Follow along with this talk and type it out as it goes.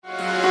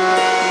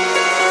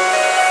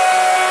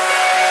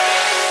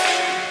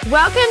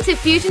Welcome to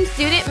Fusion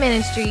Student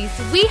Ministries.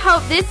 We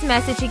hope this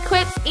message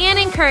equips and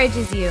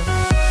encourages you.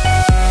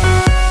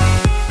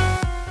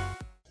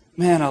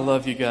 Man, I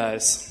love you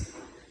guys.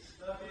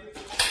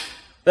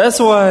 That's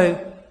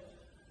why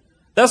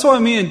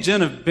me and Jen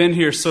have been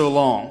here so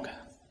long.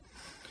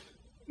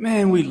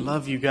 Man, we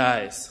love you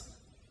guys.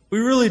 We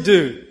really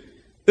do.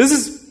 This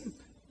is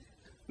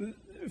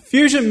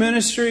Fusion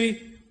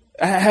Ministry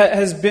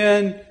has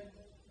been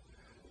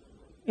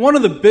one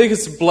of the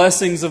biggest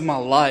blessings of my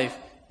life.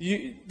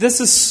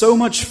 This is so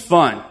much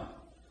fun.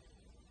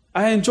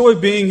 I enjoy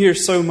being here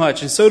so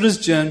much, and so does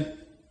Jen.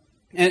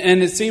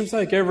 And it seems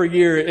like every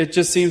year it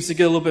just seems to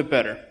get a little bit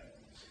better.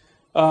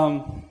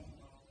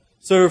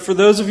 So for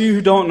those of you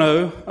who don't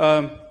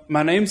know,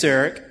 my name's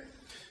Eric.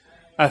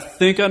 I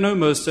think I know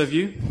most of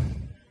you.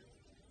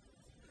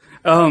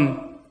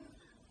 But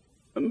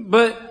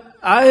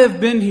I have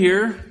been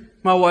here,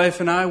 my wife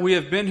and I, we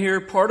have been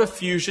here, part of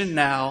Fusion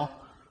now,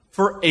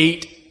 for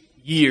 8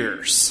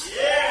 years.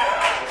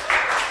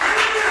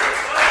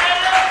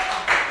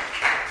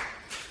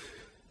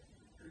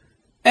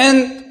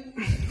 And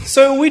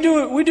so we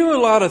do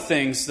a lot of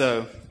things,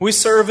 though. We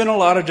serve in a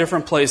lot of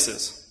different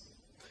places.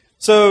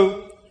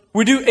 So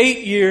we've done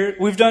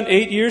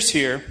 8 years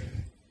here.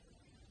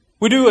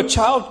 We do a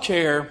child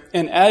care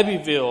in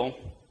Abbeville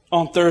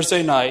on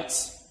Thursday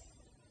nights.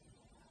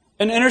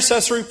 An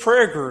intercessory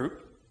prayer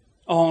group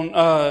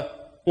on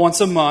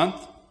once a month.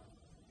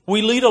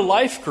 We lead a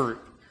life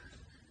group.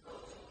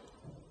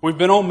 We've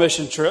been on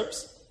mission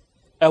trips.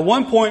 At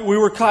one point, we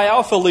were Chi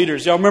Alpha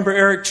leaders. Y'all remember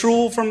Eric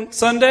Truel from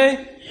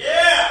Sunday?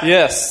 Yeah!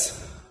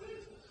 Yes.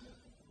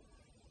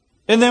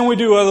 And then we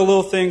do other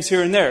little things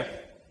here and there.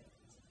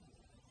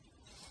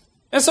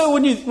 And so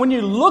when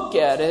you look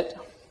at it,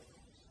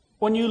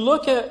 when you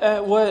look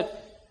at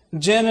what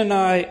Jen and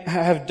I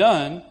have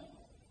done,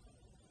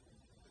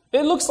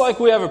 it looks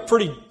like we have a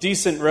pretty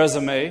decent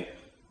resume,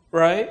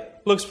 right?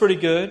 Looks pretty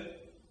good,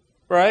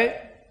 right?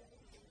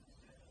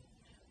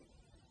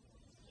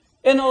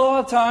 And a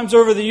lot of times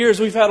over the years,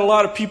 we've had a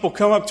lot of people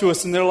come up to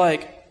us and they're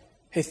like,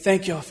 hey,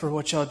 thank y'all for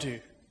what y'all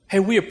do. Hey,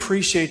 we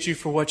appreciate you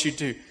for what you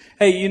do.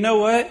 Hey, you know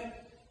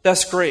what?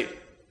 That's great.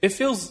 It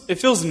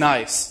feels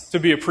nice to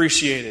be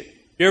appreciated.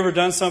 You ever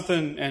done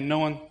something and no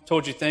one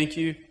told you thank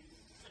you?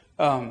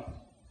 But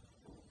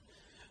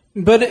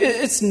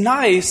it's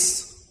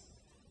nice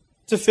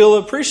to feel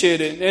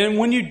appreciated. And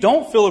when you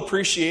don't feel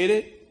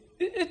appreciated,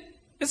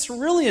 it's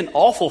really an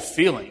awful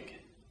feeling,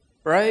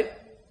 right?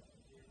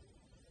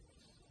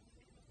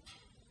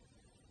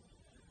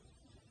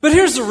 But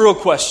here's the real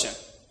question.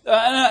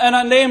 And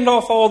I named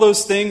off all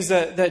those things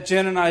that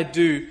Jen and I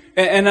do.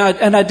 And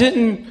I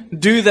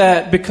didn't do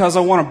that because I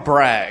want to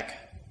brag.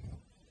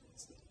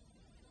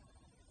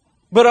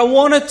 But I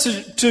wanted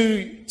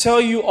to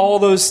tell you all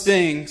those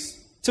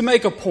things to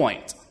make a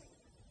point.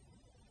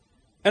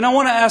 And I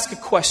want to ask a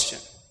question.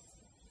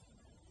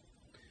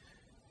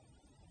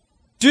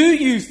 Do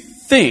you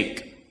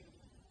think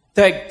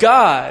that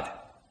God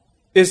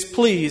is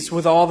pleased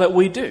with all that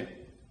we do?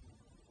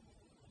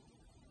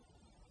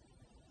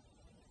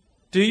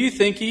 Do you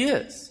think He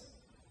is?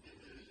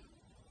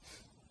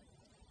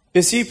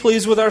 Is He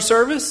pleased with our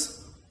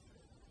service?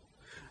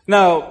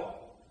 Now,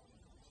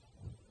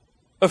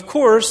 of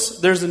course,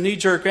 there's a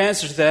knee-jerk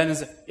answer to that, and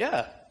it's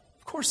yeah,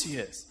 of course He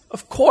is.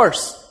 Of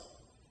course.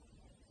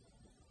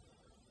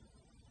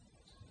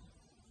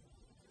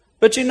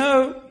 But you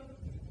know,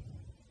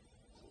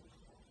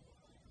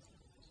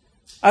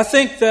 I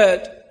think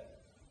that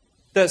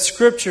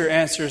Scripture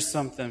answers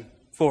something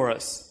for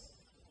us.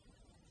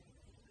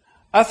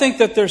 I think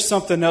that there's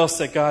something else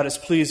that God is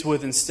pleased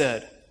with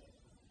instead.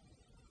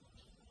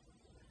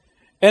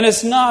 And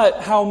it's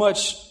not how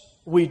much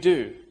we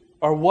do,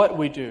 or what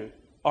we do,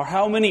 or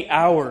how many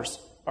hours,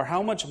 or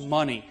how much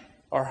money,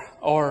 or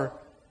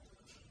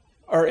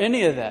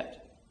any of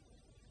that.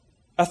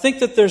 I think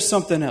that there's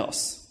something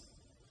else.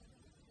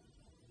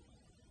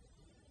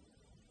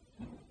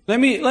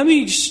 Let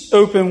me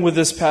open with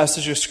this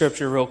passage of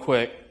Scripture real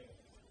quick.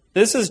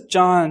 This is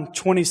John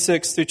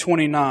 26 through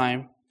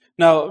 29.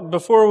 Now,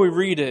 before we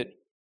read it,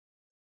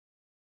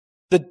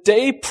 the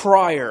day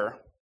prior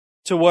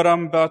to what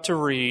I'm about to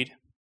read,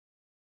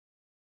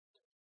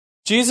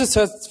 Jesus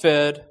has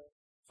fed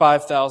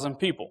 5,000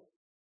 people.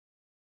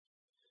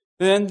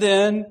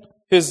 Then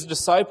His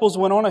disciples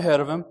went on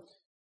ahead of Him.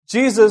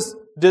 Jesus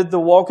did the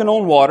walking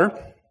on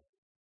water.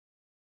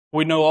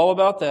 We know all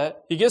about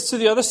that. He gets to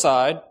the other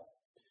side,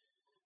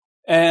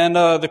 and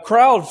the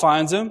crowd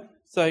finds Him.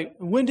 It's like,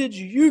 when did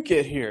you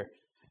get here?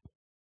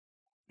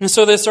 And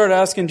so they start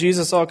asking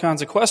Jesus all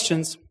kinds of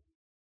questions.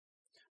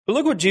 But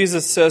look what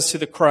Jesus says to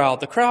the crowd.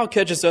 The crowd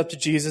catches up to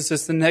Jesus.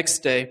 It's the next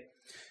day.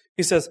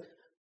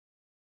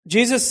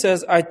 Jesus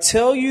says, I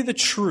tell you the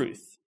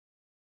truth.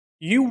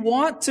 You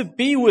want to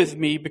be with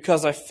me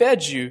because I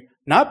fed you,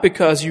 not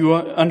because you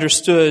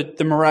understood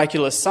the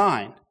miraculous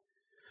sign.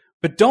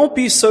 But don't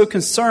be so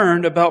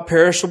concerned about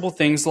perishable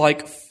things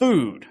like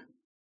food.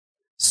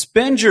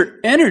 Spend your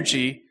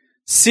energy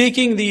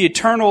seeking the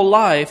eternal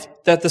life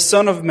that the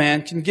Son of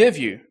Man can give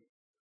you.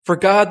 for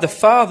God the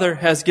Father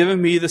has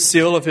given me the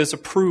seal of His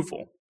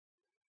approval."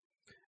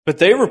 But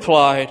they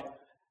replied,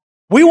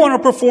 "We want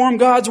to perform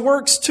God's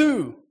works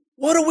too."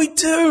 What do we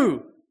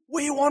do?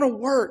 We want to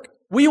work.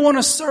 We want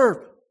to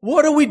serve.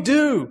 What do we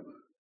do?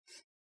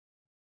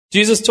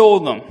 Jesus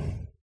told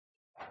them,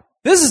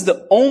 "This is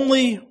the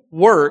only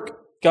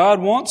work God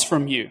wants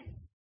from you.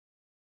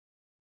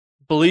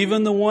 Believe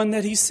in the one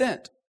that He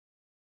sent."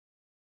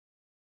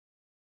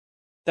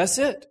 That's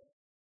it.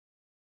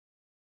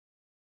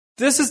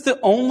 This is the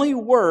only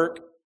work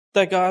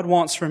that God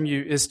wants from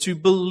you, is to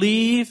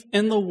believe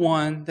in the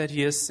one that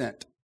He has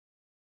sent.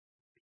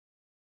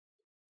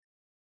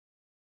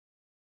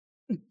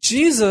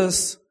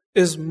 Jesus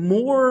is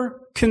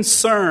more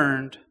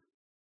concerned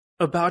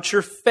about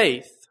your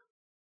faith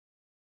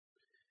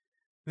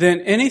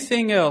than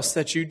anything else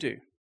that you do.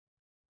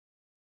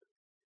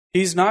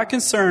 He's not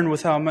concerned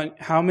with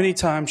how many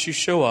times you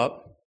show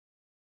up.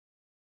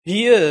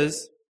 He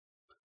is,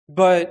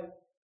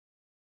 but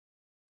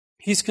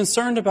He's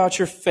concerned about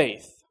your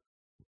faith.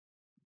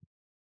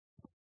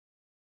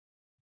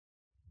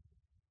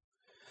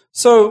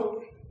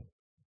 So,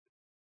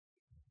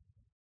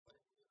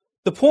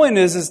 the point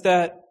is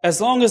that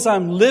as long as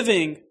I'm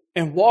living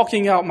and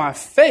walking out my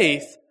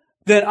faith,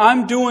 then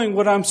I'm doing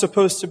what I'm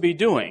supposed to be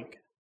doing.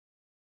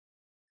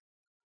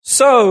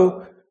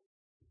 So,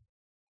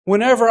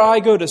 whenever I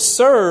go to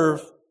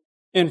serve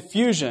in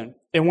Fusion,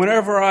 and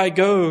whenever I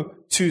go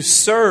to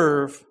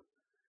serve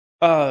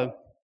at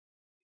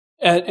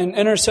an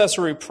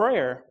intercessory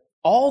prayer,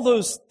 all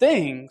those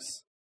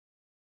things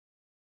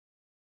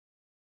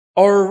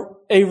are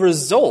a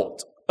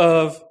result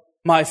of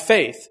my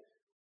faith.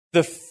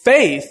 The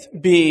faith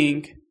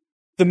being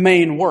the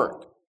main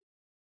work.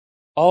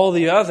 All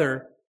the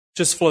other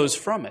just flows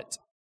from it.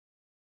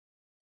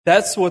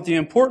 That's what the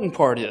important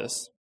part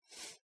is.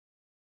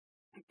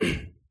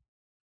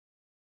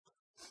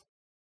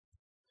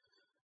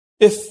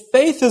 If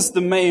faith is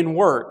the main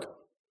work,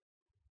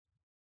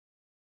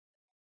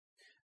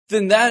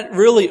 then that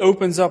really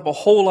opens up a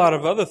whole lot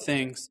of other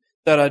things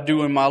that I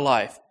do in my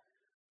life.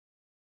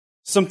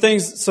 Some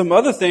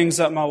other things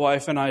that my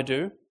wife and I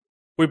do.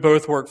 We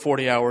both work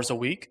 40 hours a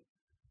week.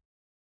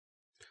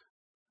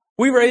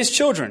 We raise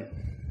children.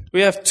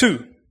 We have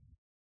 2.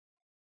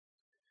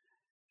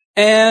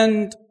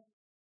 And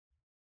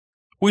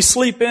we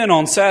sleep in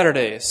on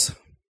Saturdays.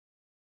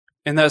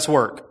 And that's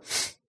work.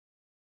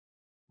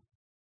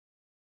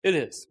 It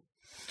is.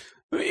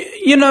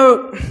 You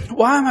know,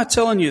 why am I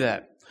telling you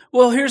that?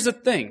 Well, here's the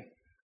thing.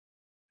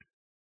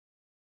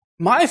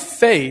 My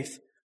faith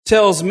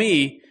tells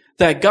me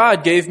that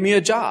God gave me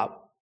a job.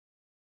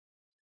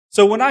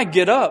 So when I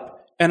get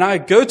up and I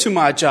go to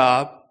my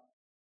job,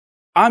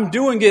 I'm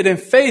doing it in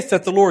faith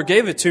that the Lord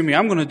gave it to me.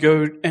 I'm going to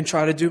go and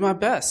try to do my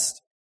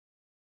best.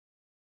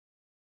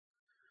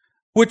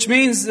 Which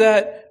means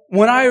that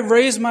when I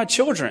raise my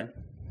children,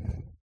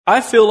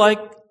 I feel like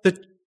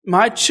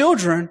my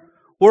children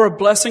were a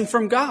blessing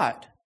from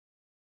God.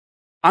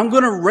 I'm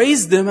going to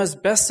raise them as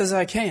best as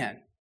I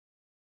can.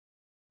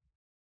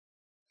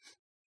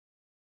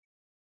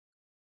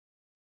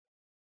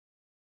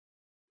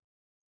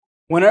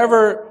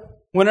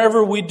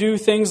 Whenever we do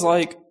things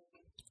like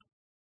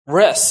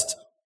rest,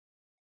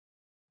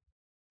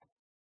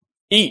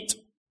 eat,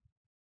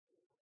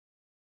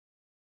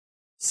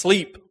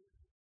 sleep,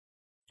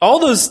 all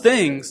those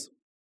things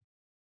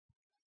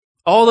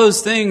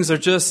are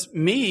just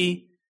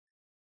me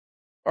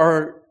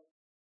or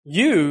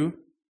you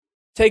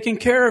taking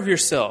care of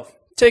yourself,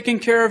 taking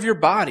care of your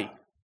body.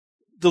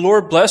 The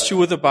Lord blessed you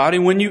with a body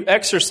when you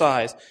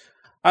exercise.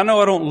 I know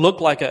I don't look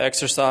like I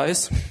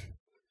exercise,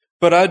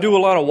 but I do a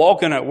lot of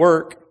walking at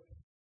work,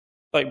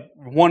 like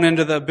one end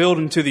of the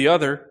building to the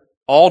other,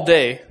 all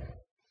day.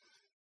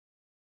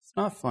 It's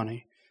not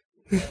funny.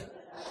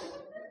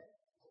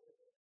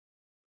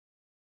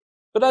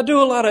 But I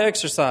do a lot of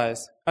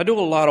exercise. I do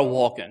a lot of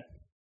walking.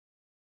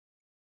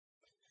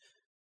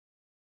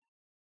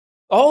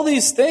 All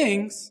these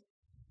things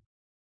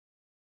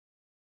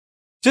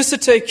just to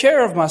take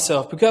care of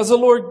myself because the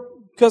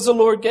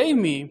Lord gave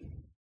me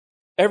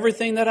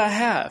everything that I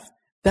have.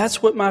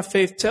 That's what my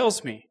faith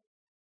tells me.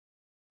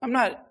 I'm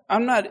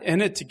not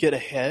in it to get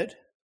ahead.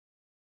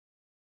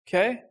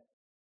 Okay?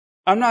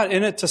 I'm not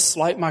in it to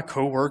slight my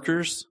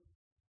coworkers.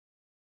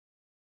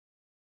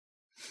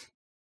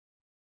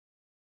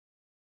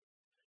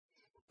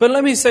 But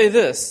let me say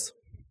this.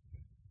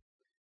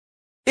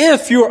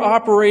 If you're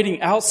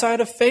operating outside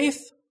of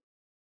faith,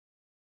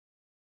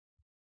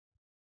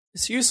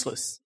 it's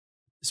useless.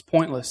 It's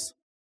pointless.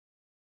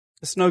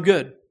 It's no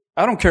good.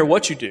 I don't care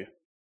what you do.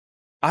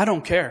 I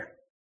don't care.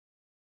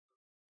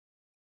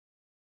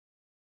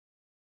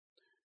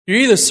 You're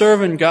either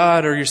serving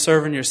God or you're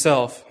serving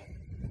yourself.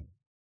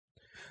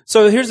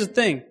 So here's the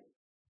thing.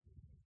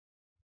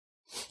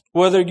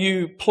 Whether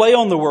you play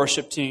on the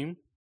worship team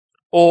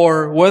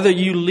or whether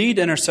you lead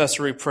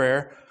intercessory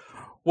prayer,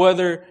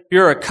 whether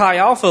you're a Chi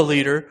Alpha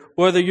leader,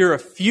 whether you're a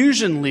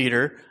Fusion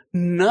leader,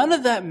 none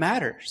of that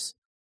matters.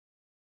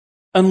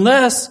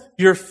 Unless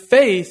your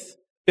faith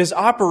is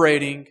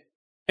operating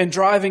and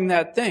driving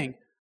that thing.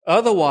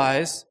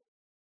 Otherwise,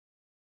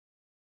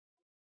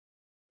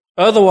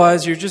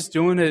 you're just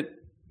doing it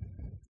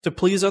to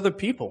please other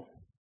people.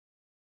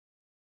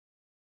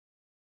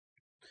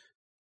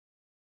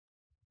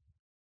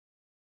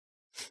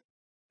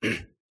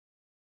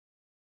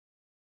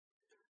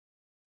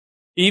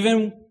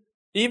 Even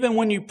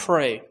when you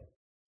pray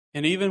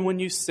and even when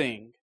you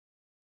sing,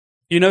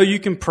 you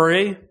can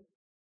pray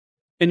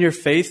and your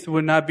faith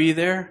would not be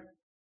there.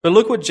 But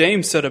look what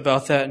James said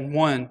about that in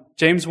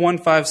James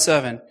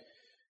 1:5-7.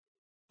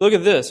 Look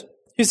at this.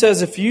 He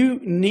says, if you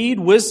need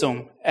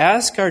wisdom,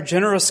 ask our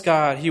generous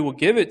God. He will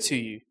give it to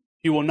you.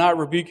 He will not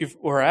rebuke you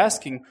for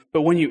asking.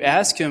 But when you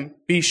ask Him,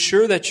 be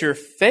sure that your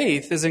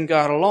faith is in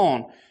God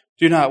alone.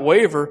 Do not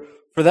waver,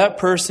 for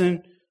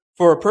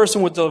a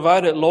person with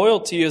divided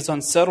loyalty is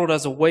unsettled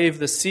as a wave of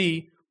the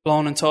sea,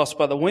 blown and tossed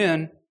by the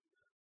wind.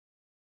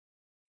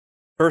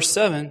 Verse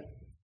 7,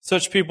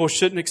 such people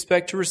shouldn't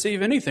expect to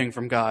receive anything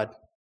from God.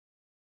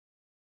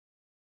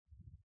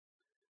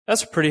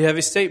 That's a pretty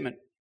heavy statement.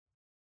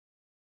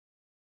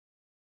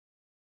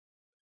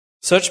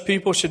 Such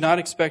people should not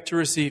expect to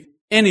receive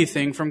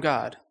anything from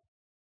God.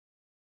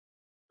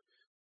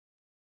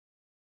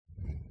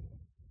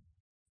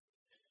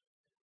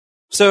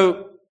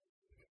 So,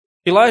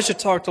 Elijah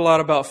talked a lot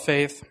about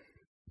faith.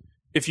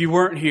 If you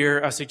weren't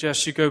here, I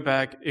suggest you go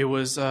back. It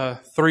was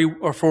 3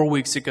 or 4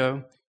 weeks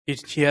ago.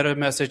 He had a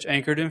message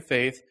anchored in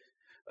faith.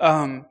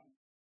 And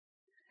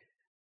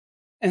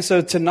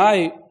so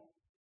tonight,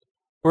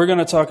 we're going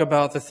to talk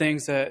about the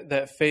things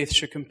that faith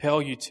should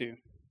compel you to.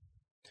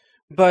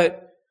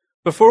 But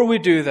before we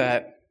do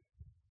that,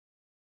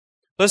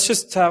 let's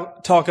just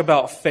talk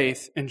about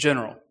faith in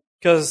general,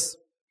 because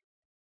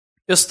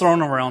it's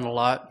thrown around a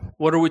lot.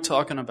 What are we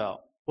talking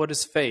about? What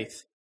is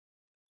faith?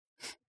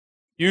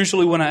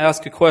 Usually when I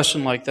ask a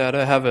question like that,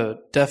 I have a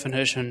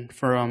definition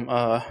from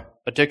a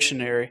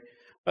dictionary.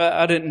 But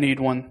I didn't need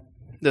one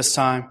this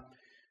time.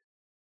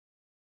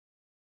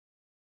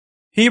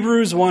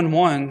 Hebrews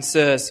 1:1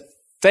 says,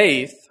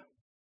 faith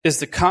is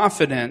the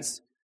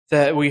confidence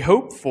that we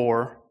hope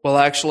for will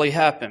actually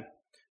happen.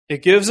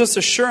 It gives us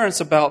assurance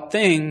about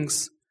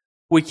things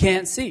we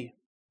can't see.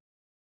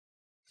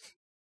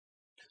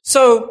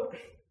 So,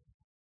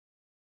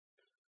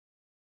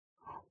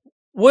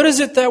 what is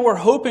it that we're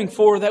hoping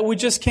for that we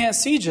just can't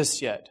see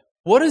just yet?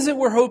 What is it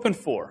we're hoping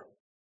for?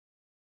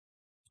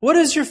 What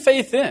is your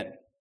faith in?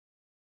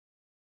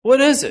 What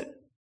is it?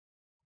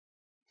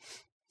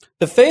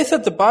 The faith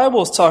that the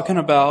Bible is talking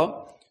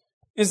about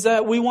is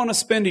that we want to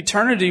spend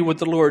eternity with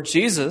the Lord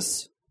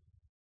Jesus.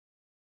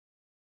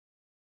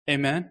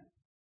 Amen?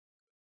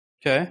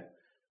 Okay.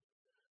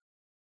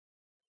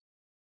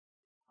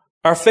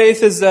 Our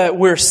faith is that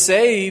we're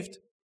saved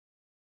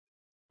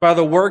by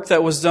the work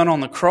that was done on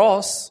the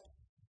cross,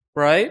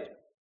 right?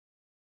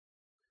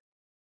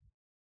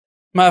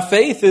 My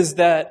faith is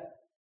that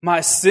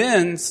my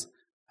sins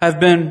have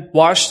been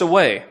washed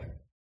away,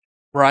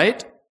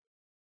 right?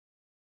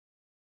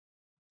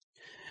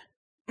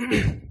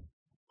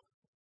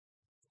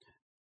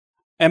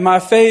 And my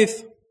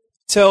faith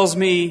tells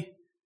me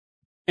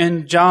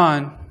in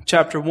John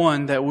chapter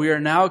 1 that we are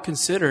now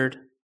considered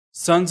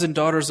sons and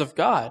daughters of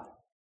God.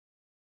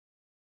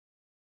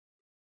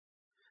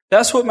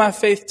 That's what my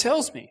faith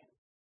tells me.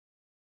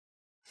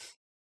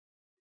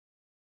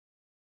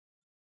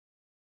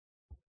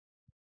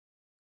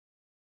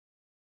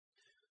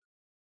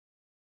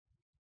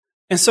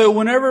 And so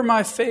whenever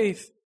my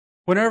faith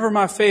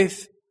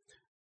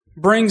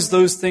brings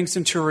those things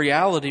into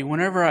reality,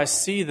 whenever I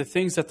see the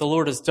things that the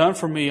Lord has done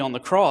for me on the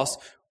cross,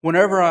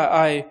 whenever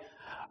I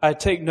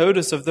take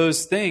notice of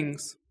those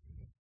things,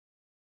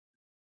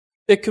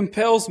 it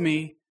compels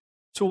me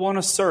to want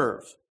to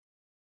serve.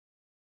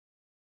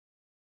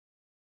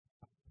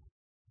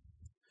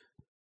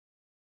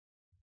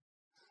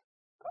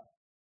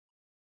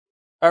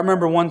 I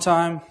remember one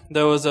time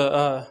there was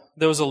a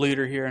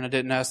leader here, and I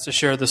didn't ask to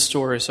share this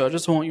story, so I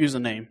just won't use a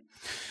name.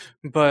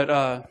 But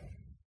I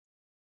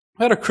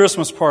had a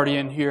Christmas party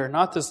in here,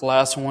 not this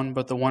last one,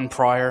 but the one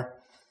prior.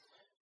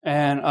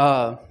 And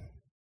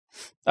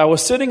I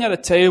was sitting at a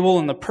table,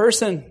 and the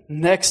person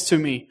next to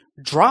me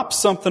dropped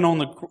something on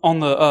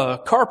the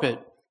carpet,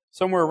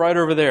 somewhere right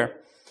over there.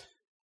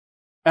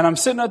 And I'm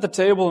sitting at the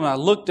table, and I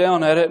looked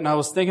down at it, and I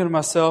was thinking to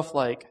myself,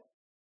 like,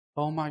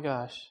 oh my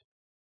gosh,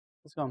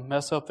 it's going to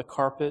mess up the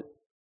carpet.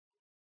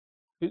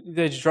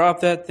 They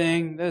dropped that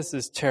thing. This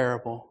is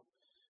terrible.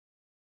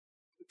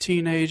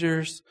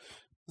 Teenagers.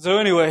 So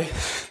anyway,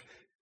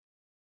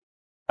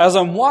 as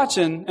I'm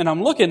watching and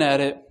I'm looking at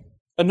it,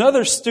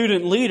 another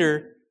student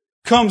leader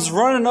comes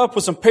running up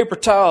with some paper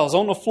towels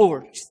on the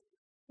floor,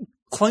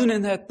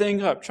 cleaning that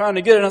thing up, trying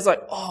to get it. And I was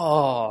like,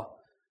 oh,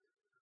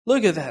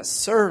 look at that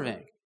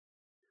serving.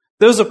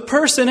 There's a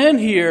person in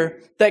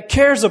here that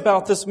cares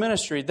about this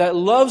ministry, that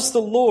loves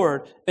the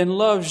Lord and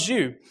loves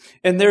you.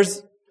 And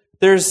there's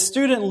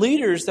student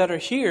leaders that are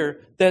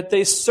here that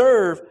they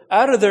serve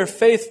out of their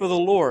faith for the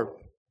Lord.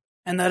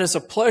 And that is a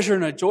pleasure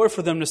and a joy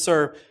for them to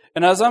serve.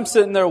 And as I'm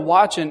sitting there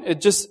watching, it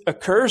just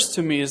occurs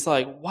to me, it's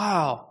like,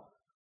 wow,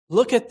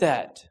 Look at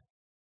that.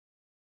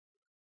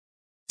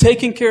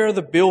 Taking care of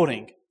the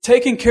building,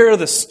 taking care of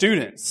the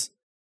students,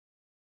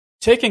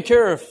 taking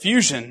care of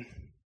Fusion.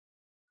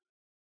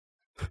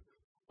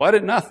 Why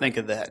didn't I think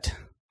of that?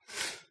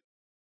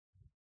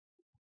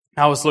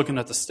 I was looking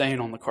at the stain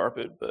on the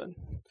carpet, but,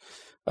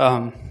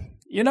 I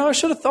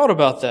should have thought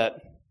about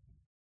that.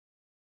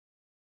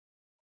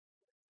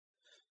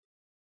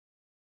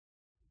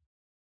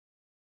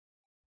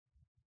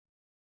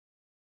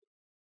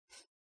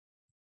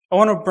 I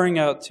want to bring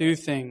out two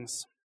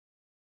things.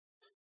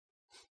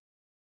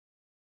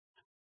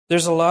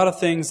 There's a lot of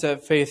things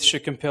that faith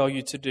should compel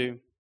you to do.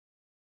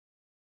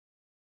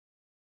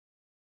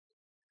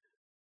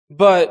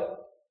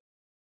 But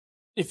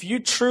if you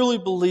truly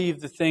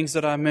believe the things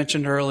that I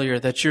mentioned earlier,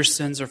 that your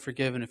sins are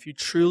forgiven, if you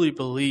truly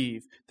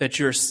believe that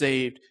you're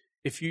saved,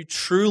 if you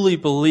truly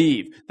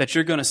believe that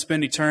you're going to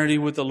spend eternity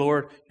with the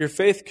Lord, your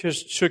faith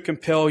should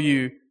compel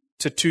you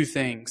to two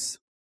things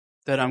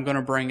that I'm going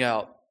to bring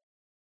out.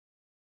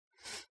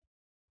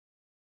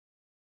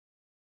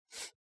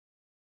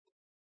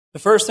 The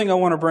first thing I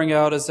want to bring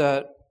out is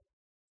that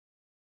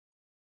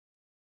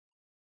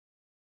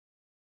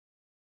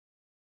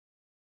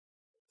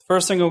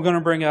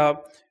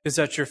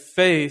your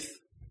faith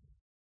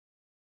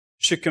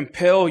should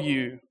compel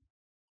you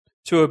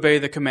to obey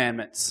the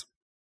commandments.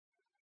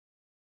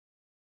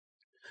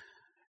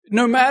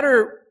 No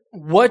matter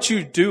what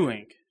you're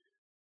doing,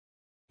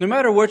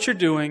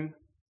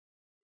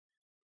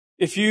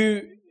 if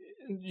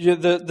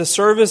the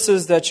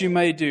services that you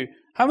may do,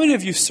 how many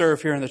of you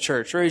serve here in the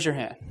church? Raise your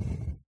hand.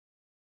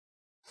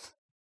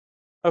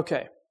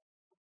 Okay.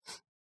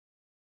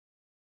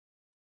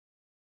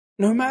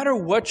 No matter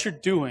what you're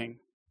doing,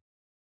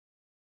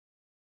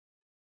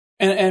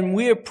 and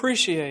we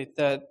appreciate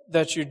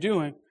that you're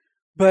doing,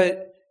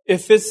 but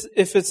if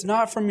it's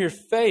not from your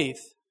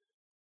faith,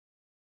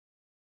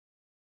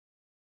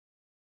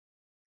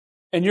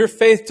 and your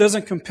faith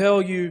doesn't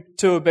compel you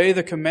to obey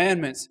the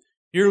commandments,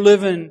 you're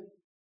living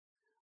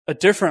a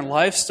different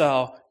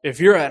lifestyle. If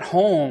you're at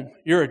home,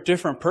 you're a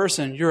different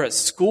person. You're at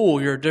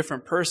school, you're a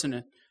different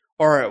person.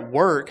 Or at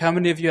work, how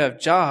many of you have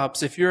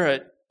jobs? If you're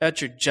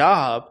at your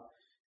job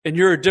and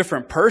you're a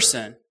different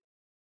person,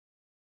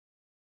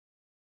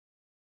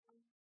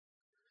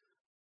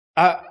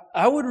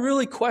 I would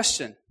really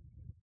question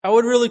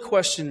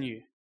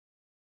you.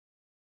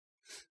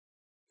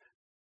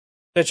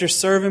 That you're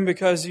serving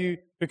because you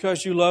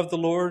love the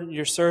Lord,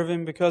 you're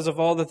serving because of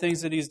all the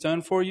things that He's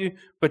done for you,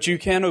 but you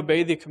can't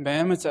obey the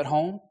commandments at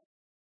home?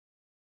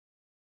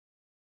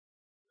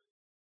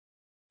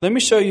 Let me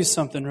show you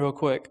something real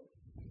quick.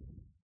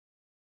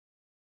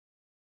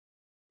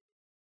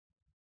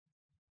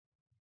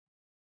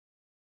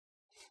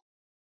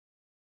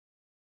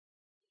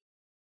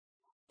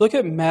 Look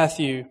at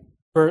Matthew,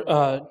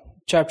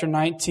 chapter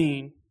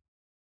 19,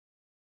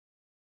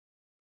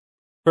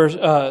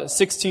 verse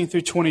 16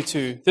 through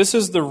 22. This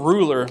is the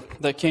ruler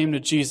that came to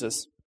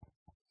Jesus.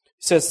 He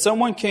says,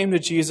 someone came to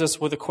Jesus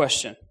with a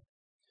question.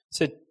 He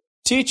said,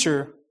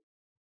 "Teacher,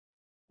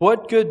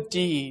 what good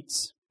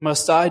deeds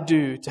must I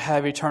do to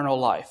have eternal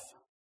life?"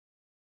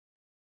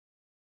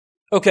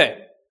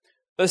 Okay,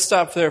 let's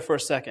stop there for a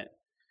second.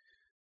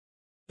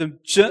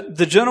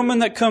 The gentleman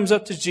that comes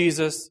up to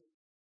Jesus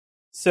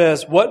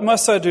says, "What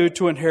must I do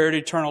to inherit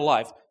eternal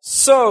life?"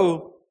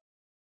 So,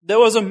 there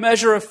was a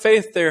measure of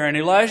faith there, and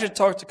Elijah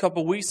talked a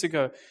couple weeks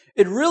ago.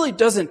 It really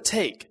doesn't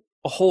take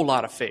a whole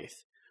lot of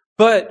faith.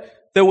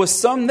 But there was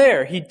some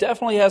there. He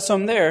definitely had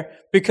some there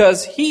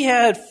because he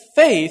had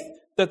faith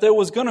that there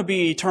was going to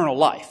be eternal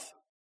life.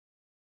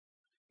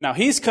 Now,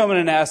 he's coming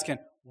and asking,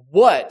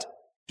 what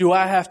do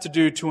I have to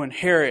do to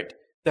inherit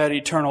that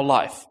eternal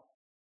life?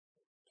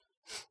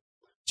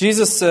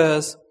 Jesus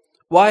says,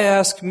 "Why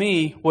ask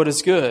me what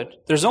is good?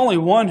 There's only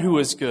one who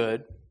is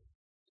good.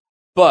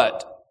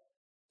 But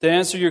to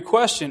answer your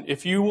question,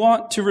 if you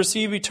want to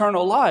receive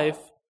eternal life,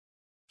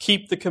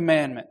 keep the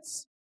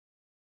commandments."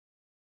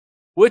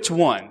 Which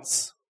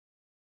ones?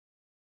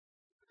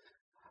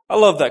 I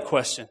love that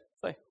question.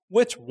 Like,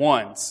 which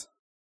ones?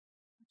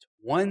 Which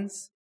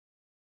ones?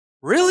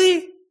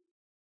 Really?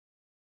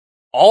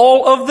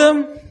 All of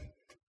them?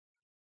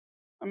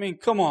 I mean,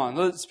 come on,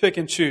 let's pick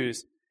and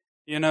choose.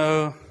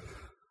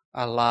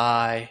 I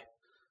lie,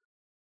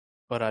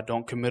 but I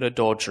don't commit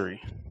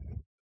adultery.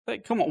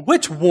 Like, come on,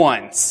 which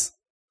ones?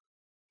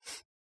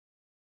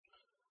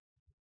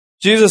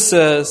 Jesus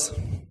says,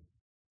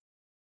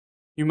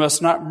 you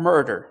must not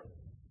murder.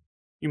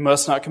 You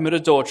must not commit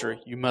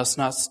adultery. You must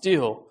not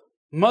steal.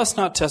 Must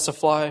not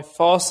testify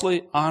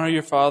falsely. Honor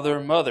your father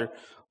and mother.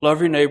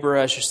 Love your neighbor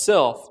as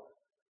yourself.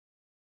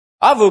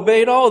 I've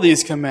obeyed all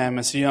these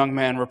commandments, the young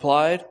man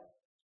replied.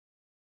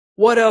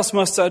 What else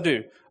must I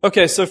do?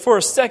 Okay, so for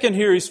a second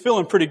here, he's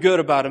feeling pretty good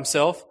about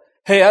himself.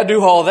 Hey, I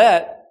do all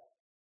that.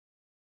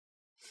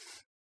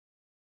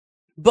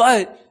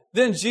 But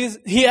then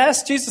he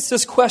asked Jesus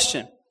this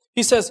question.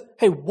 He says,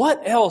 hey,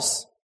 what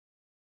else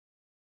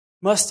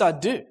must I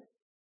do?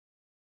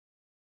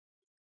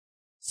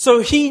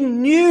 So he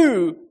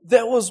knew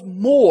there was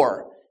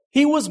more.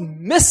 He was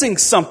missing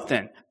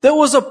something. There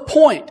was a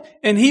point,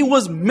 and he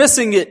was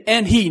missing it,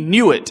 and he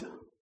knew it.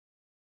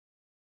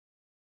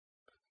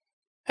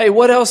 Hey,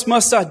 what else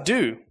must I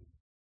do?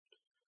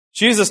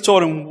 Jesus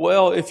told him,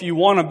 well, if you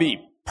want to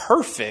be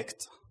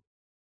perfect,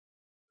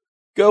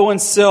 go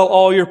and sell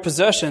all your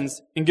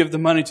possessions and give the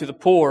money to the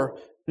poor,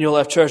 and you'll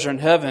have treasure in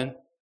heaven.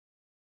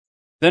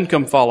 Then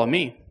come follow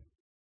me.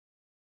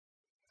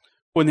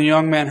 When the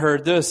young man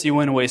heard this, he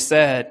went away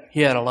sad.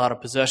 He had a lot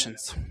of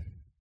possessions.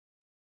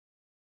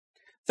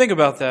 Think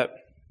about that.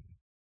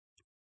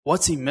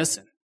 What's he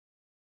missing?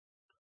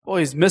 Boy,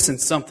 he's missing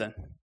something.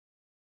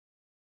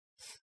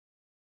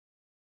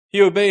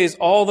 He obeys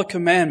all the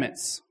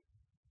commandments.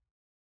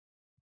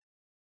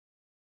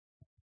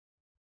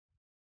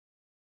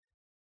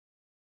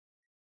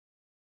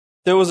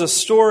 There was a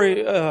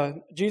story,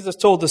 Jesus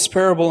told this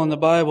parable in the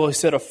Bible. He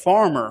said a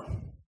farmer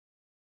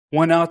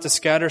went out to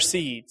scatter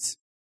seeds.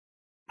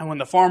 And when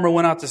the farmer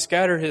went out to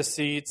scatter his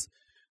seeds,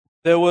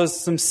 there was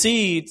some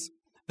seeds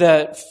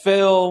that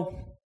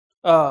fell,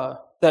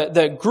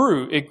 that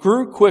grew. It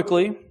grew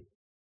quickly,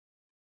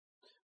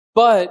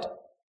 but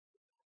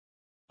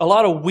a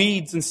lot of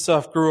weeds and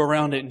stuff grew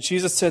around it. And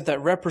Jesus said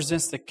that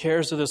represents the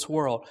cares of this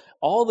world.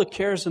 All the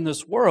cares in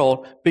this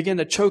world begin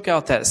to choke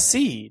out that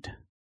seed.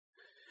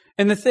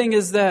 And the thing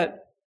is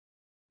that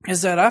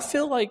I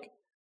feel like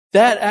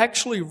that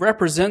actually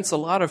represents a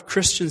lot of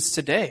Christians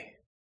today.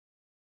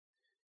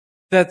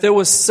 That there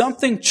was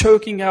something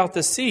choking out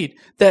the seed.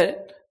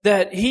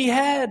 That he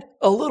had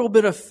a little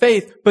bit of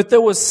faith, but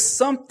there was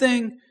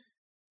something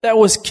that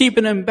was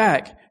keeping him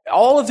back.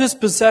 All of his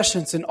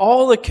possessions and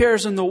all the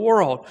cares in the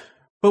world.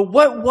 But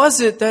what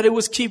was it that it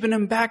was keeping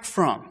him back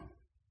from?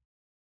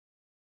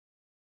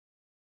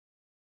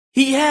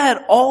 He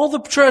had all the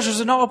treasures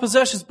and all the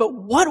possessions, but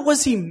what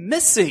was he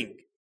missing?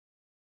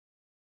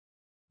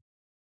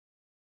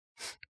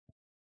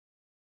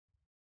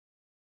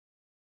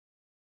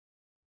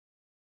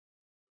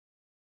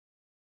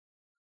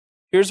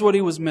 Here's what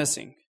he was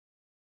missing.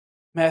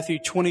 Matthew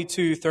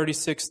 22,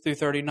 36 through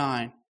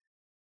 39.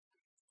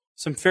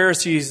 Some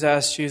Pharisees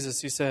asked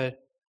Jesus, he said,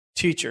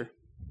 "Teacher,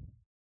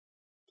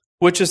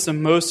 which is the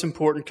most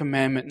important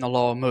commandment in the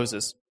law of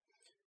Moses?"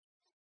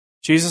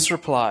 Jesus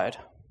replied,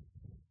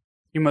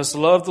 "You must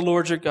love the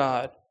Lord your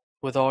God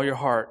with all your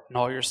heart and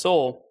all your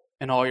soul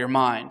and all your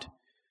mind.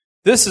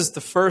 This is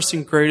the first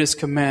and greatest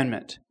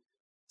commandment.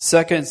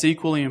 Second is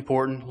equally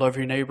important, love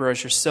your neighbor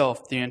as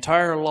yourself. The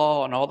entire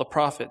law and all the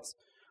prophets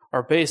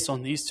are based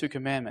on these two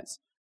commandments."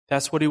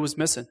 That's what he was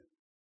missing.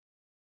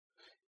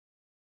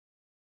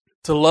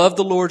 To love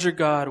the Lord your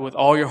God with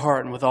all your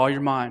heart and with all your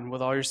mind, and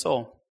with all your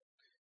soul.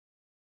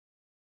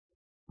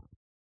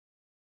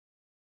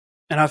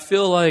 And I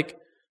feel like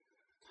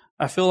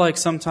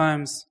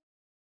sometimes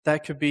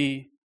that could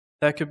be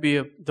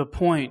the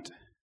point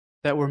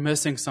that we're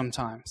missing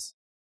sometimes.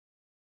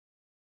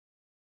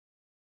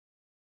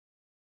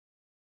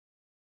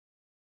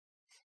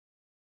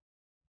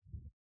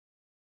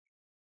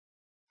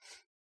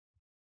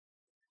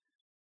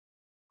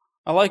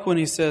 I like when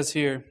he says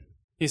here,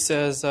 he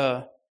says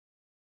to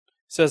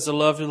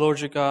love the Lord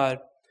your God.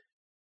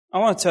 I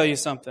want to tell you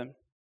something.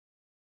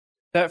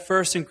 That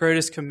first and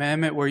greatest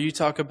commandment where you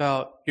talk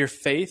about your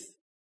faith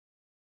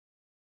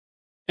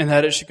and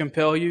that it should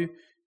compel you,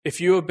 if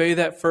you obey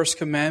that first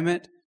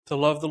commandment to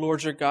love the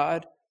Lord your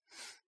God,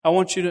 I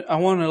want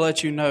to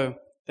let you know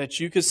that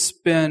you could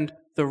spend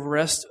the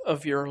rest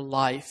of your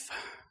life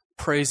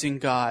praising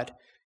God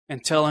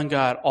and telling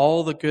God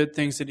all the good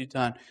things that He's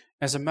done.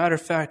 As a matter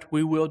of fact,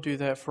 we will do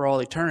that for all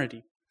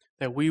eternity.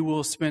 That we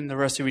will spend the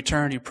rest of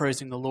eternity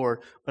praising the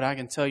Lord. But I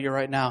can tell you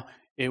right now,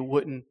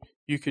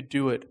 you could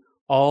do it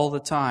all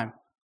the time,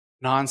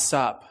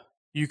 nonstop.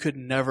 You could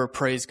never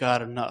praise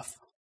God enough.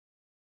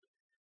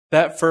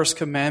 That first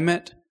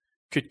commandment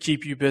could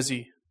keep you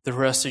busy the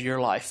rest of your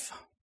life.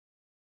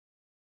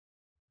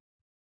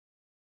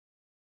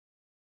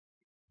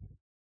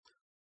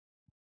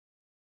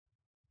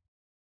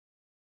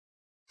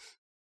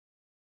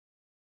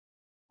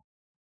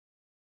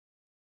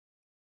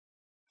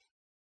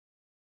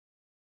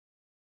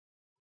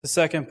 The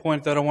second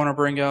point that I want to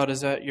bring out is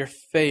that your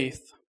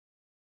faith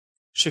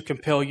should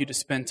compel you to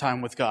spend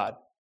time with God.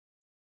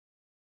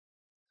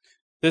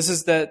 This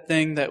is that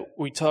thing that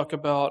we talk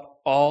about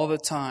all the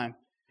time.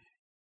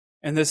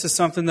 And this is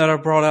something that I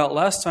brought out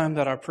last time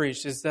that I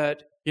preached, is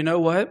that, you know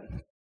what?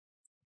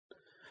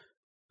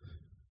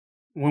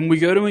 When we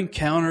go to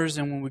encounters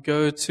and when we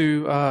go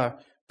to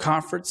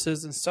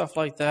conferences and stuff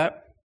like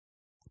that,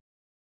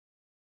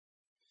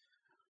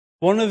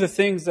 one of the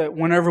things that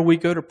whenever we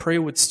go to pray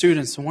with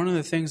students, one of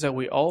the things that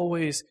we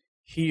always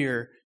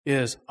hear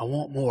is, "I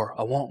want more,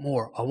 I want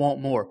more, I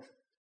want more."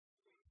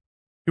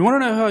 You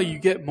want to know how you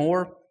get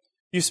more?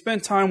 You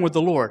spend time with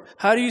the Lord.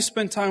 How do you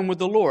spend time with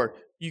the Lord?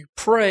 You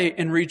pray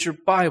and read your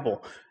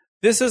Bible.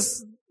 This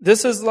is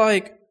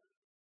like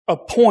a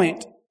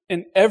point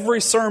in every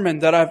sermon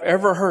that I've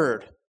ever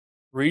heard.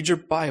 Read your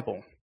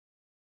Bible.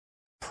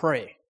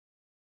 Pray.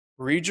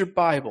 Read your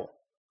Bible.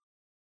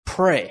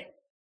 Pray.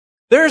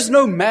 There's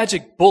no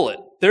magic bullet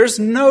There's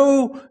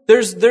no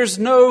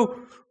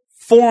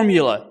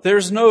formula.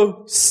 There's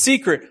no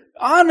secret.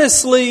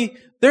 Honestly,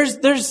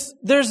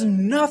 there's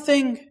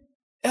nothing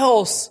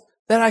else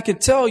that I can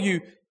tell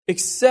you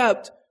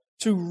except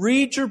to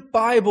read your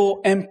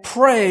Bible and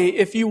pray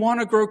if you want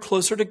to grow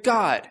closer to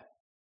God.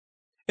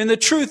 And the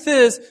truth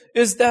is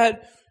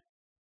that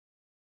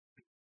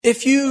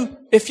if you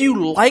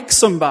like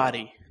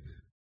somebody,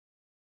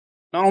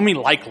 I don't mean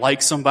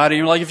like somebody,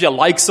 you're like if you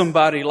like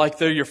somebody like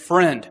they're your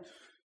friend,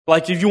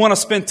 like if you want to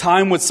spend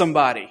time with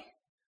somebody,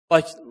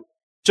 like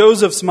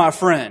Joseph's my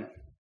friend.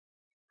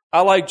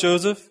 I like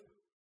Joseph.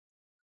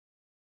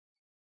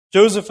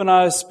 Joseph and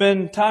I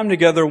spend time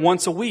together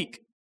once a week.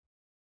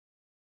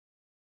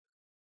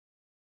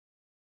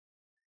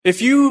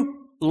 If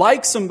you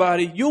like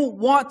somebody, you'll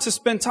want to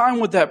spend time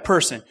with that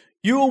person.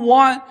 You'll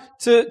want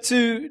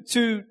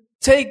to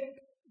take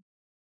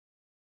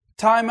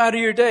time out of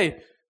your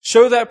day.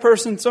 Show that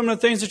person some of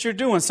the things that you're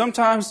doing.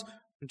 Sometimes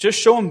just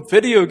show them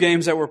video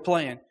games that we're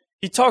playing.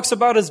 He talks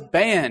about his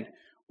band.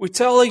 We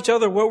tell each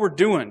other what we're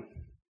doing.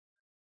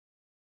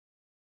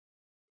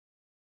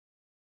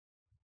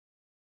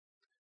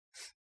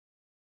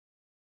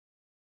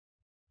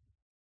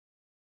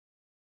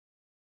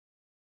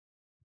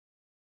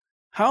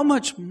 How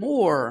much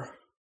more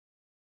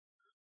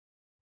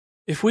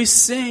if we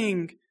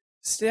stand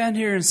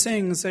here and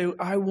sing and say,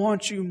 I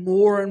want you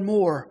more and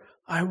more.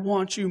 I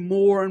want you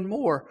more and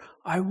more.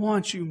 I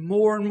want you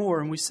more and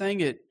more. And we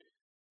sang it.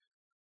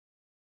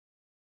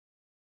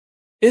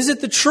 Is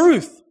it the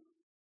truth?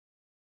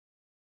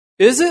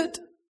 Is it?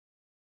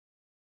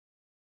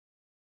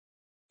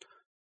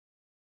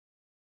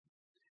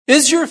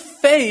 Is your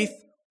faith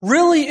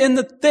really in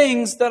the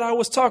things that I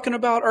was talking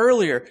about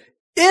earlier?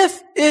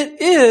 If it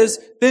is,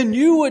 then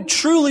you would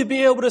truly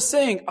be able to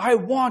sing, I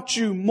want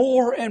you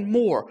more and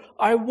more.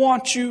 I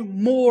want you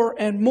more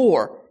and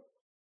more.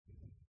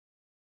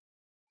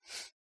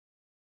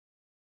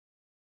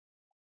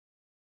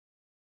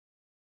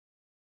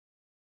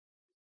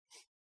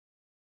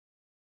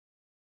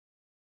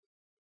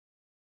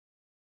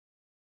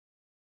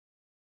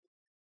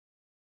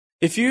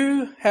 If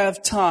you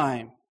have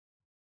time,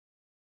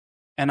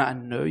 and I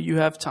know you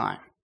have time,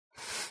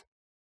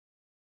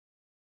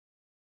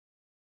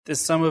 that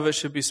some of it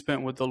should be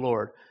spent with the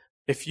Lord.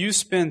 If you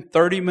spend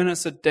 30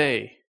 minutes a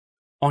day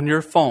on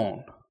your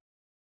phone,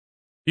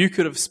 you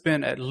could have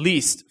spent at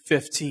least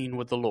 15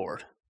 with the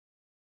Lord.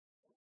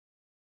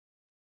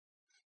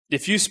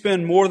 If you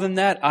spend more than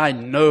that, I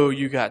know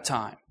you got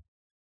time.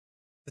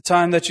 The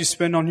time that you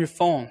spend on your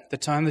phone, the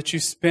time that you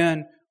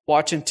spend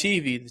watching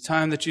TV, the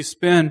time that you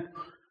spend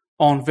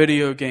on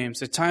video games,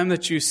 the time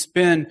that you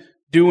spend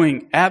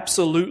doing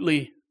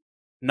absolutely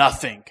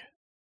nothing.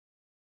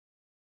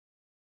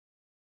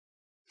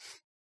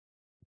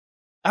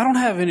 I don't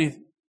have any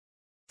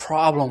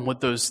problem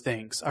with those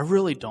things. I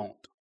really don't.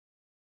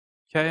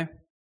 Okay?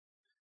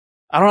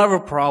 I don't have a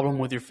problem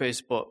with your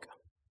Facebook.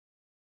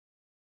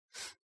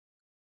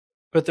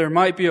 But there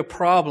might be a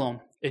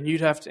problem, and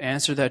you'd have to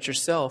answer that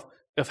yourself,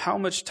 of how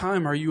much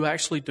time are you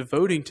actually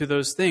devoting to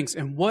those things,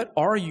 and what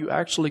are you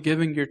actually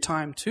giving your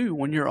time to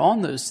when you're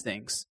on those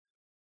things?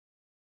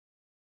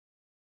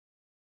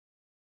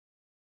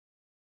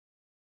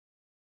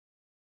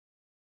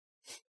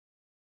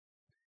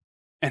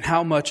 And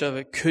how much of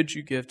it could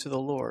you give to the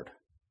Lord?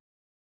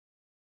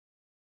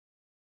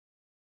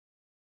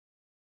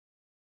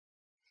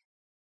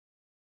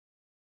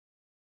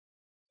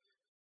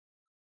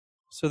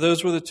 So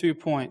those were the 2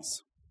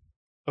 points.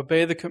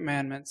 Obey the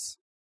commandments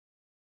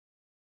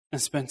and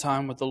spend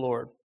time with the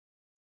Lord.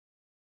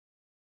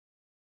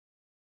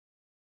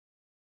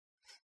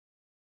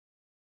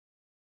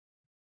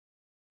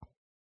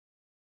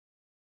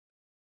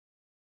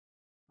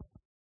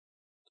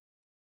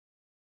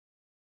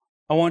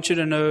 I want you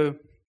to know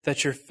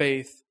that your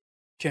faith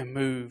can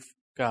move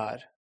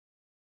God.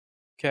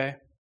 Okay?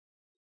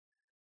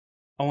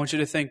 I want you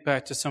to think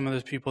back to some of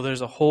those people.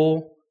 There's a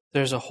whole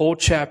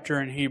chapter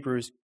in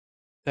Hebrews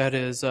that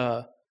is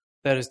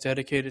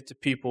dedicated to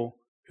people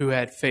who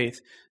had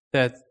faith.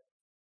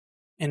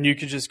 And you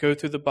could just go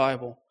through the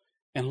Bible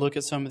and look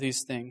at some of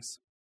these things.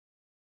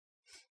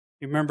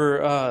 You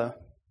remember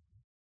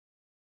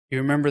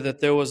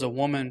that there was a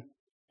woman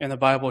in the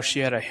Bible.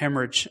 She had a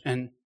hemorrhage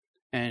and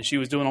she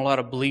was doing a lot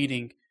of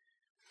bleeding.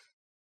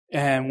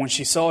 And when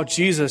she saw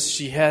Jesus,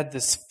 she had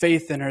this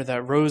faith in her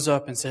that rose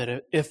up and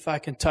said, if I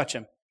can touch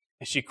him.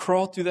 And she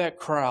crawled through that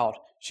crowd.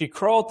 She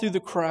crawled through the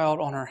crowd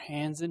on her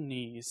hands and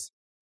knees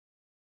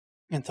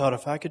and thought,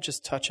 if I could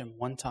just touch him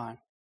one time.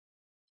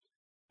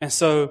 And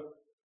so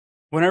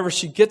whenever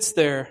she gets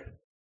there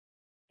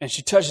and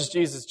she touches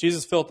Jesus,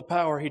 Jesus felt the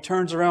power. He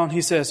turns around,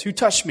 he says, who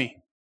touched me?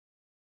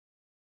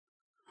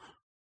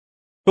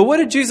 But what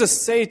did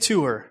Jesus say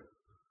to her?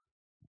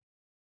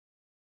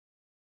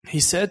 He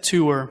said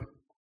to her,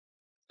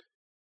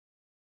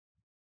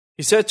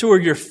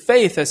 your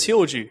faith has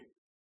healed you.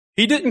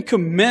 He didn't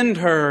commend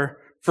her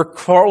for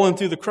crawling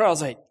through the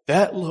crowd. Like,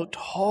 that looked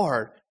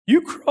hard.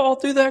 You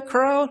crawled through that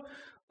crowd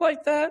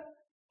like that?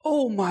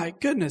 Oh my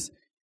goodness.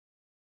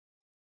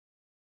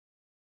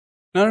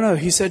 No.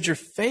 He said your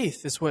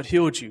faith is what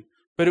healed you.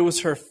 But it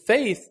was her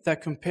faith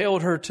that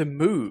compelled her to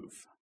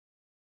move.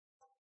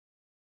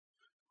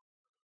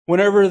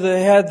 Whenever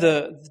they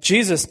had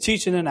Jesus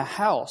teaching in a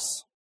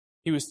house,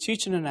 he was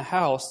teaching in a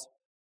house,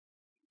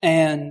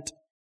 and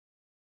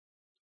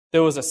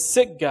there was a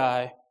sick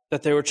guy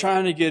that they were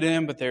trying to get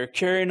in, but they were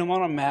carrying him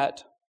on a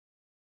mat.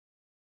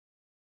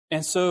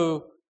 And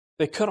so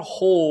they cut a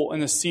hole in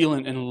the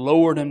ceiling and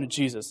lowered him to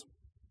Jesus.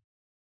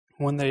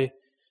 When they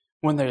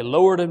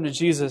lowered him to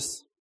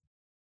Jesus,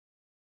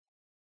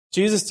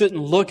 Jesus didn't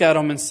look at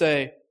him and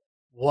say,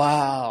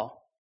 "Wow,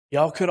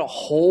 y'all cut a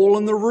hole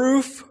in the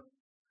roof?"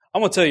 I'm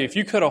going to tell you, if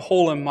you cut a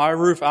hole in my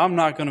roof, I'm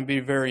not going to be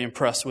very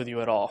impressed with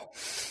you at all.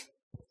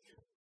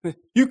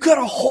 You cut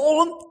a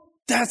hole in?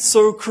 That's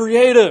so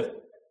creative.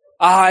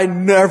 I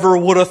never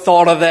would have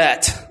thought of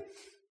that.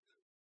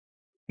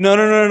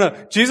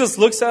 No. Jesus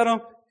looks at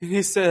him and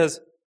he says,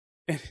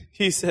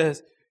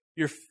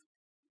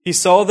 he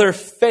saw their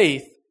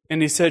faith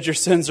and he said, your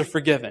sins are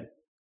forgiven.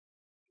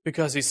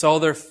 Because he saw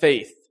their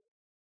faith.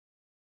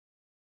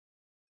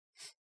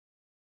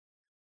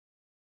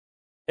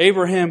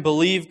 Abraham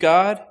believed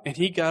God and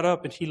he got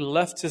up and he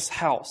left his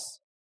house.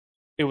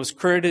 It was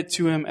credited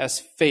to him as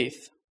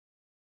faith.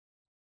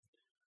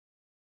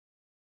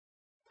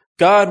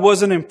 God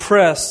wasn't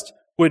impressed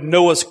with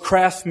Noah's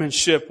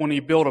craftsmanship when he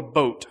built a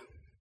boat.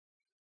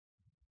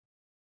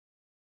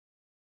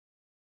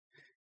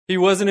 He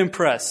wasn't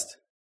impressed.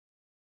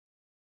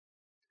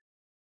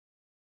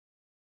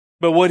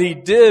 But what he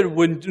did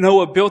when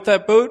Noah built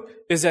that boat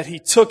is that he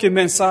took him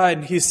inside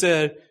and he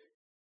said,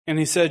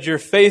 your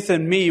faith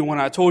in me when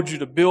I told you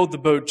to build the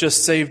boat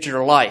just saved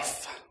your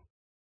life.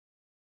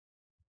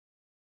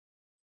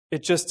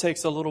 It just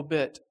takes a little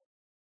bit.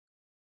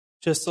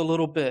 Just a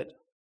little bit.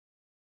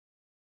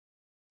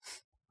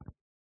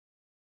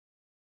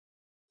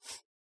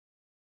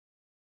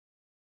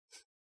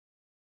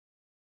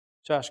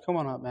 Josh, come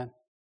on up, man.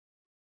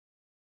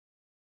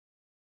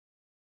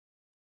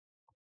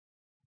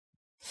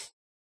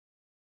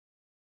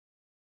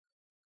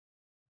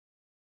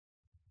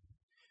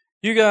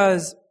 You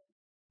guys,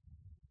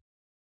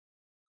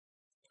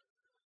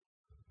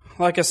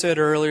 like I said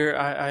earlier,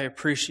 I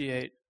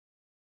appreciate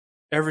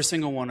every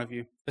single one of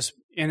you,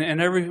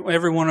 and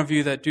every one of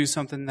you that do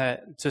something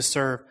to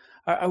serve.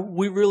 I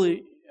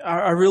really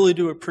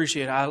do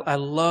appreciate it. I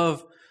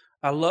love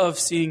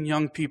seeing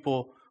young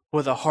people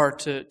with a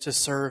heart to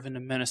serve and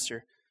to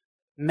minister.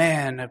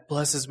 Man, that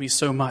blesses me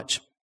so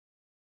much.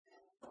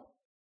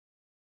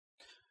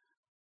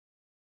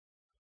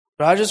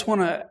 But I just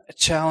want to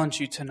challenge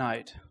you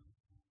tonight.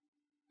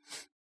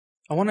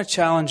 I want to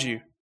challenge you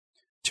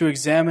to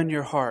examine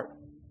your heart.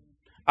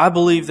 I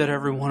believe that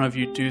every one of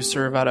you do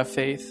serve out of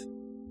faith.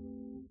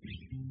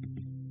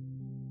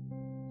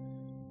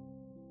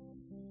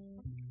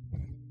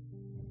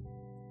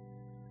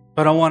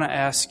 But I want to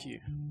ask you,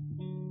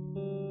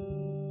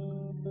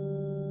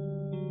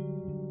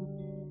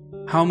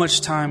 how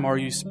much time are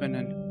you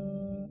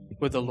spending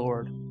with the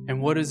Lord?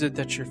 And what is it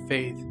that your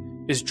faith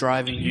is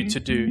driving you to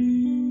do?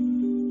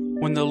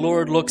 When the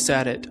Lord looks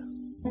at it,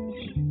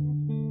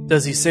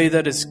 does he say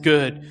that it's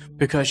good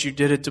because you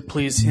did it to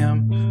please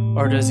him?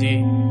 Or does he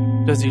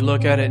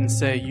look at it and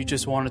say you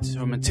just wanted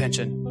some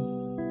attention?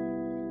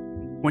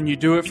 When you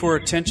do it for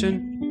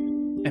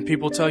attention and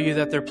people tell you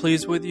that they're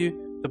pleased with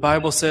you, the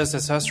Bible says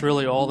that's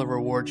really all the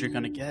reward you're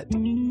going to get.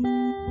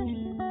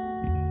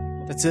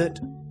 That's it.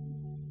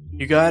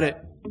 You got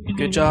it.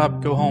 Good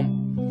job. Go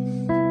home.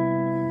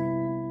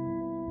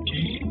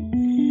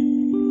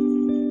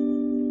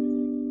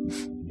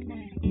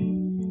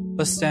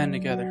 Let's stand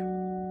together.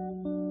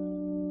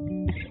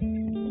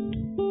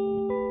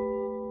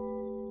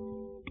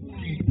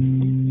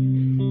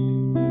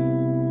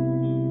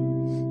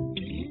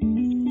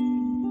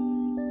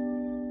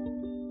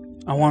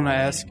 I want to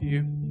ask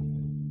you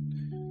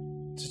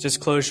to just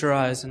close your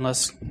eyes and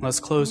let's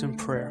close in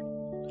prayer.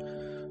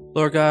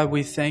 Lord God,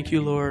 we thank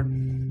you, Lord,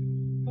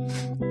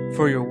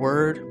 for your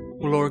word.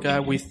 Lord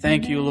God, we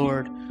thank you,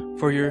 Lord,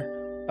 for your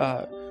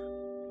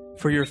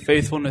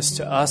faithfulness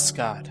to us,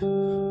 God.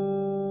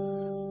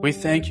 We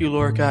thank you,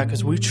 Lord God,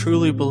 because we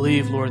truly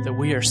believe, Lord, that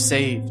we are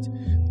saved.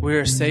 We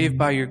are saved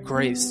by your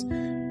grace.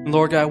 And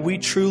Lord God, we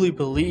truly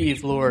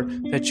believe,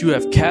 Lord, that you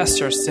have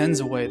cast our sins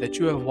away, that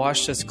you have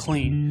washed us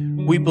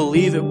clean. We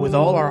believe it with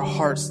all our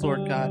hearts,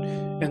 Lord God.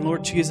 And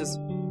Lord Jesus,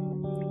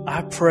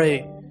 I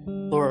pray,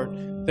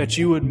 Lord, that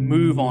you would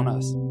move on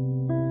us,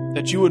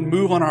 that you would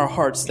move on our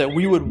hearts, that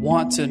we would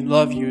want to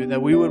love you,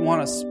 that we would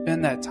want to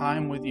spend that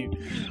time with you.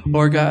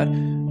 Lord God,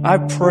 I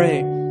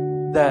pray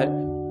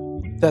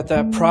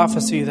that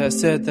prophecy that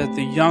said that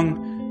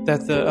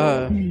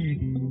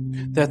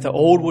that the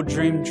old would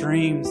dream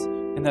dreams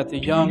and that the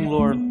young,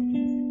 Lord,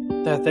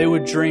 that they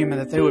would dream and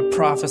that they would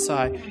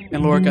prophesy,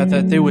 and Lord God,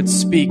 that they would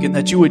speak, and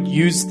that you would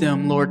use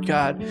them, Lord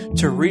God,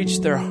 to reach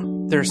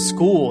their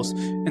schools,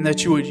 and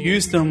that you would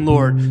use them,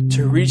 Lord,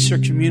 to reach their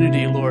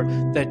community, Lord,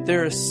 that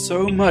there is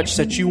so much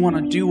that you want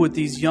to do with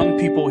these young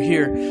people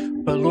here.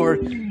 But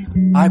Lord,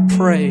 I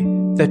pray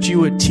that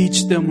you would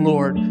teach them,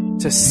 Lord,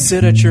 to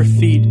sit at your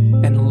feet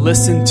and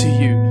listen to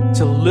you,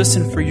 to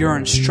listen for your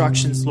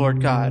instructions,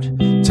 Lord God,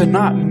 to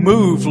not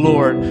move,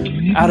 Lord,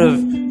 out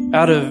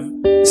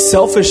of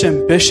selfish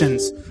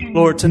ambitions,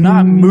 Lord, to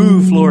not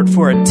move, Lord,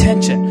 for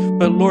attention,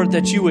 but Lord,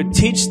 that you would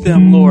teach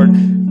them, Lord,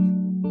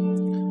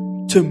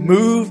 to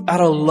move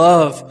out of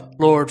love,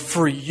 Lord,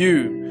 for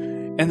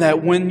you. And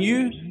that when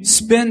you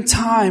spend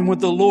time with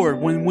the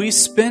Lord, when we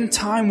spend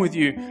time with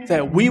you,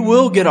 that we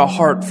will get a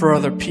heart for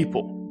other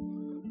people.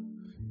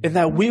 And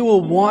that we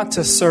will want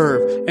to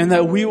serve. And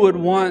that we would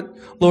want,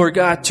 Lord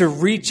God, to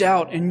reach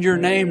out in your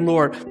name,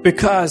 Lord,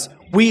 because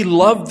we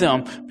love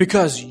them,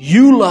 because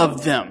you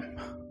love them.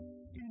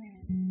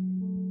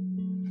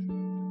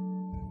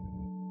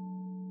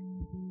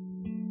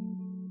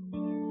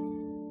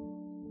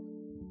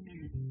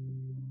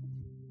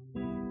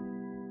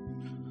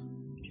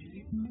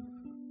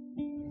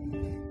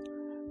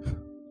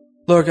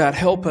 Lord God,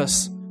 help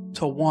us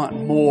to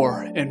want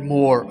more and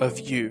more of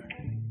you.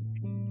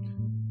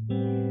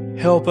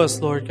 Help us,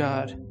 Lord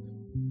God,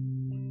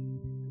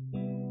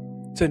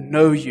 to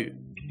know you,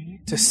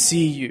 to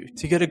see you,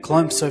 to get a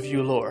glimpse of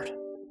you, Lord.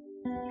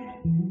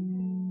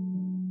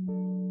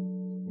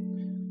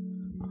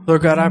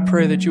 Lord God, I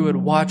pray that you would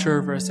watch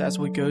over us as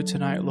we go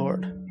tonight,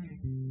 Lord.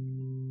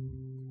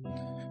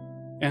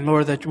 And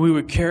Lord, that we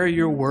would carry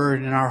your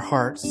word in our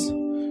hearts.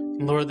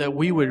 And Lord, that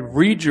we would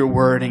read your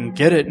word and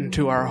get it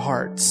into our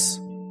hearts.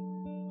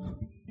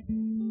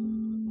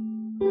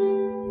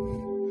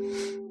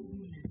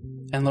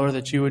 And Lord,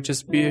 that you would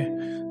just be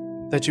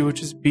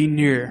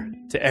near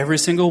to every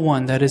single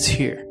one that is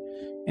here.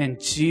 In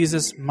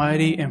Jesus'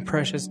 mighty and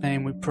precious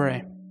name we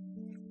pray.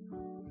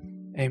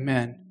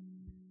 Amen.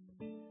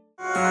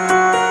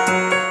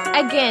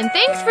 Again,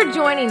 thanks for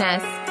joining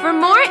us. For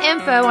more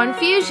info on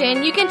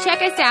Fusion, you can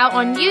check us out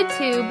on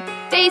YouTube,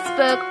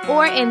 Facebook,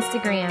 or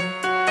Instagram.